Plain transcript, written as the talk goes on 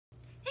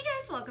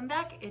welcome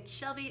back. It's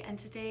Shelby and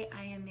today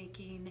I am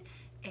making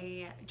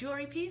a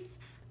jewelry piece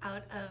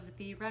out of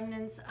the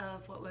remnants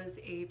of what was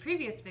a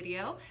previous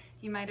video.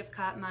 You might have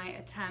caught my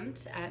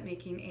attempt at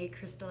making a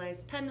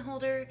crystallized pen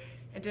holder.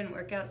 It didn't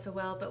work out so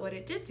well, but what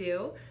it did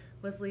do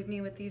was leave me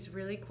with these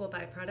really cool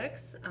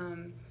byproducts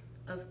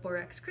of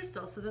borax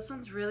crystal. So this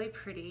one's really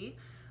pretty,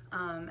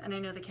 and I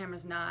know the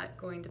camera's not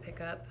going to pick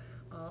up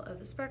all of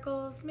the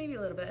sparkles, maybe a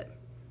little bit.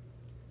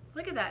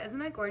 Look at that, isn't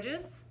that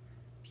gorgeous?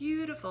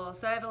 Beautiful.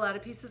 So I have a lot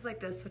of pieces like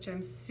this, which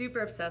I'm super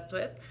obsessed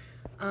with.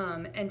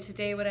 And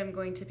today what I'm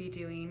going to be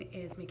doing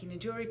is making a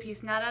jewelry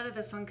piece, not out of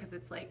this one because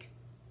it's like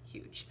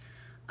huge,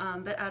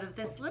 but out of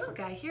this little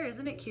guy here.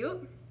 Isn't it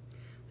cute?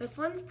 This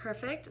one's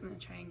perfect. I'm going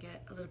to try and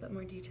get a little bit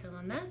more detail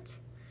on that.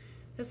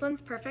 This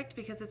one's perfect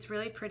because it's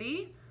really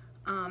pretty.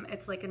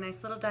 It's like a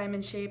nice little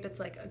diamond shape. It's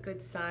like a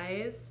good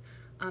size.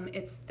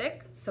 It's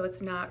thick, so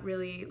it's not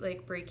really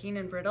like breaking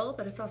and brittle,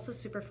 but it's also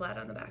super flat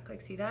on the back.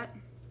 Like, see that?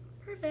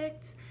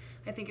 Perfect.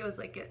 I think it was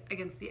like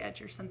against the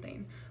edge or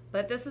something.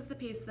 But this is the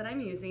piece that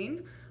I'm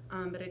using,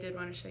 but I did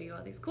want to show you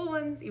all these cool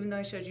ones, even though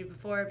I showed you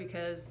before,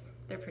 because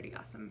they're pretty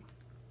awesome.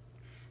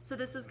 So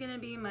this is going to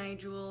be my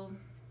jewel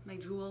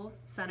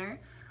center.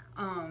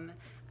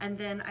 And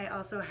then I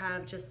also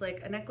have just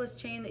like a necklace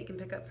chain that you can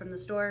pick up from the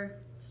store.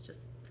 It's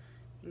just,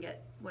 you can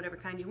get whatever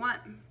kind you want.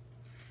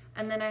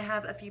 And then I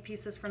have a few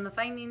pieces from the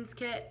findings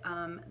kit.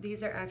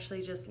 These are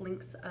actually just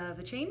links of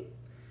a chain.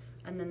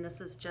 And then this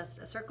is just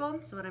a circle.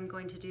 So what I'm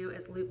going to do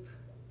is loop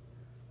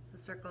the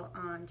circle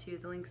onto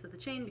the links of the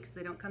chain because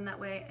they don't come that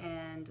way,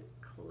 and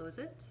close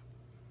it.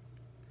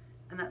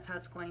 And that's how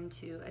it's going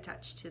to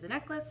attach to the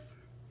necklace.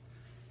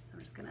 So I'm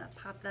just gonna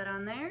pop that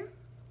on there.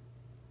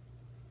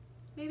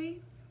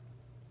 Maybe.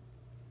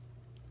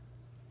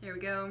 There we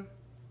go.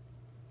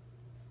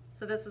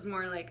 So this is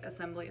more like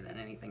assembly than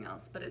anything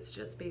else, but it's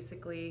just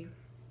basically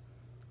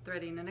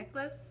threading a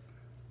necklace,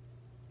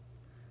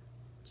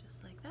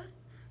 just like that.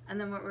 And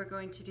then what we're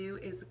going to do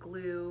is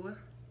glue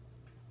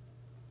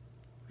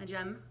a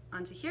gem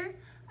onto here.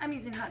 I'm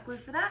using hot glue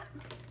for that.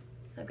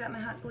 So I've got my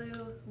hot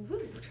glue,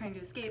 trying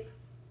to escape,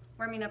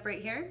 warming up right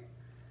here.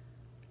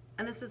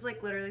 And this is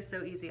like literally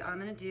so easy. All I'm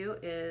gonna do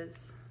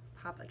is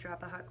pop a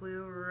drop of hot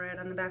glue right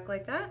on the back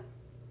like that.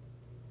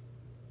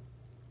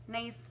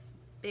 Nice,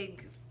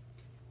 big,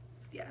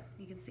 yeah,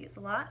 you can see it's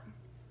a lot.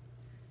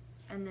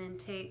 And then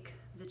take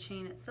the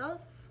chain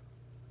itself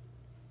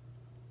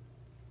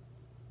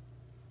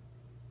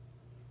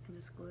and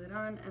just glue it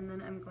on, and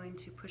then I'm going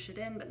to push it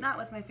in, but not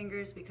with my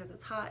fingers because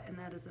it's hot, and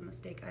that is a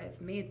mistake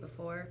I've made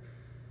before.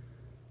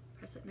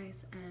 Press it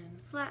nice and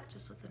flat,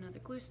 just with another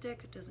glue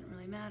stick. It doesn't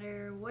really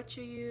matter what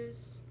you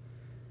use.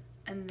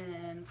 And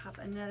then pop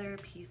another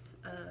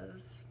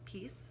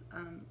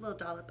little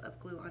dollop of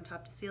glue on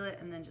top to seal it,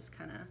 and then just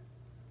kind of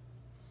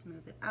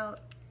smooth it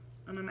out.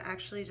 And I'm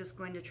actually just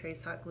going to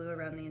trace hot glue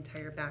around the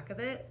entire back of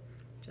it,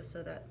 just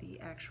so that the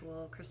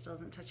actual crystal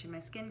isn't touching my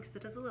skin, because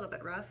it is a little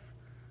bit rough,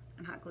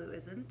 and hot glue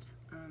isn't.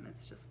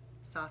 It's just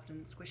soft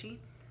and squishy.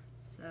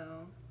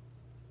 So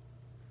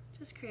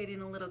just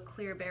creating a little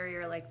clear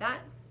barrier like that.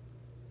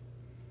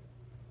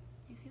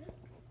 You see that?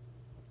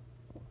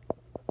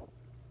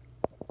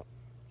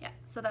 Yeah,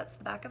 so that's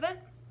the back of it.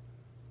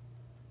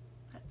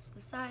 That's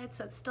the side,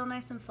 so it's still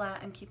nice and flat.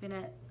 I'm keeping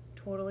it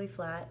totally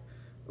flat.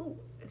 Ooh,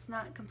 it's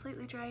not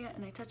completely dry yet,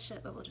 and I touched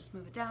it, but we'll just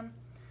move it down.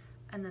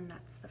 And then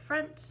that's the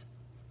front.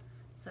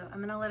 So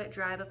I'm gonna let it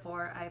dry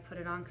before I put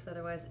it on, because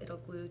otherwise it'll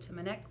glue to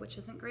my neck, which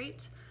isn't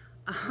great.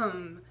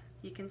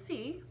 You can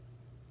see,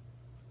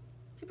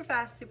 super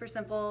fast, super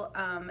simple.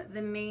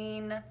 The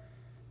main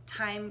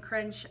time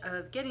crunch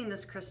of getting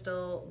this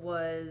crystal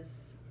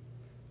was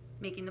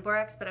making the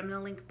borax, but I'm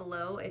gonna link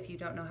below if you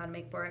don't know how to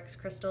make borax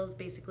crystals.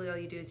 Basically all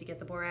you do is you get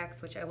the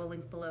borax, which I will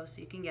link below so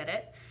you can get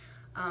it,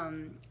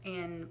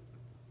 and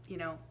you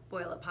know,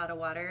 boil a pot of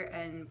water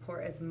and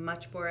pour as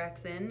much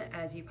borax in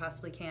as you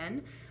possibly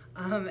can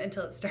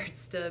until it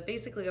starts to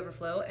basically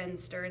overflow, and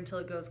stir until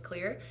it goes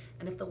clear.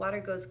 And if the water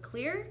goes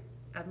clear,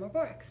 add more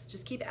borax.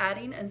 Just keep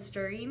adding and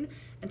stirring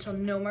until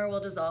no more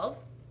will dissolve,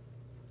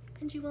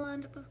 and you will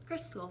end up with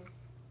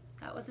crystals.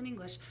 That wasn't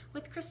English.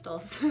 With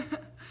crystals.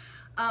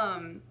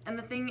 And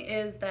the thing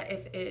is that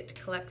if it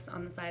collects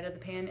on the side of the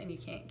pan and you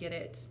can't get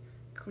it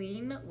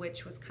clean,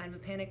 which was kind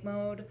of a panic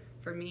mode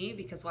for me,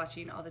 because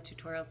watching all the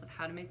tutorials of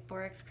how to make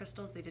borax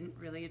crystals, they didn't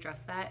really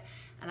address that,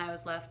 and I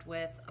was left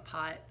with a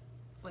pot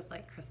with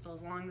like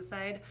crystals along the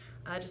side.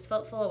 Just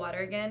fill it full of water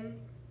again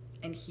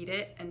and heat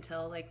it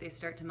until like they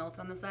start to melt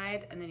on the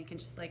side, and then you can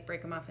just like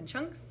break them off in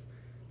chunks,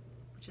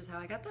 which is how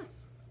I got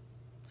this.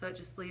 So it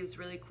just leaves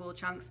really cool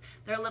chunks.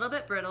 They're a little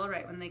bit brittle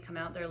right when they come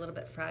out. They're a little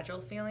bit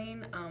fragile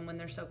feeling when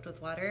they're soaked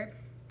with water,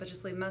 but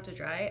just leave them out to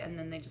dry, and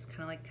then they just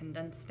kind of like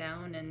condense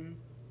down, and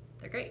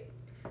they're great.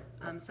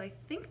 So I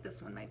think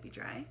this one might be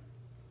dry.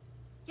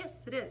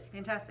 Yes, it is.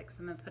 Fantastic. So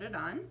I'm gonna put it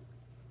on.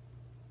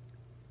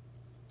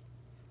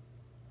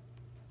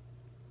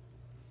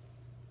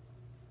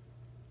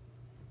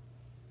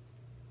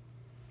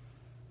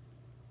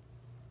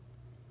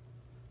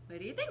 What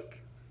do you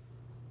think?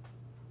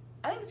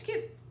 I think it's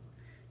cute.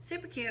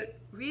 super cute,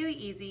 really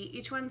easy.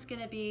 Each one's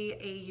gonna be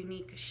a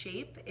unique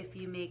shape. If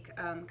you make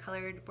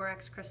colored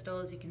borax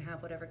crystals, you can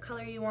have whatever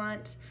color you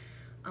want.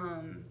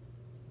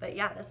 But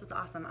yeah, this is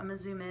awesome. I'm gonna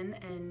zoom in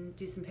and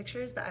do some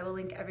pictures, but I will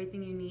link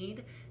everything you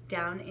need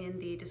down in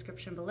the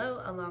description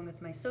below, along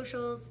with my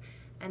socials,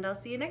 and I'll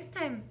see you next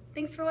time.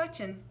 Thanks for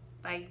watching.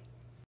 Bye.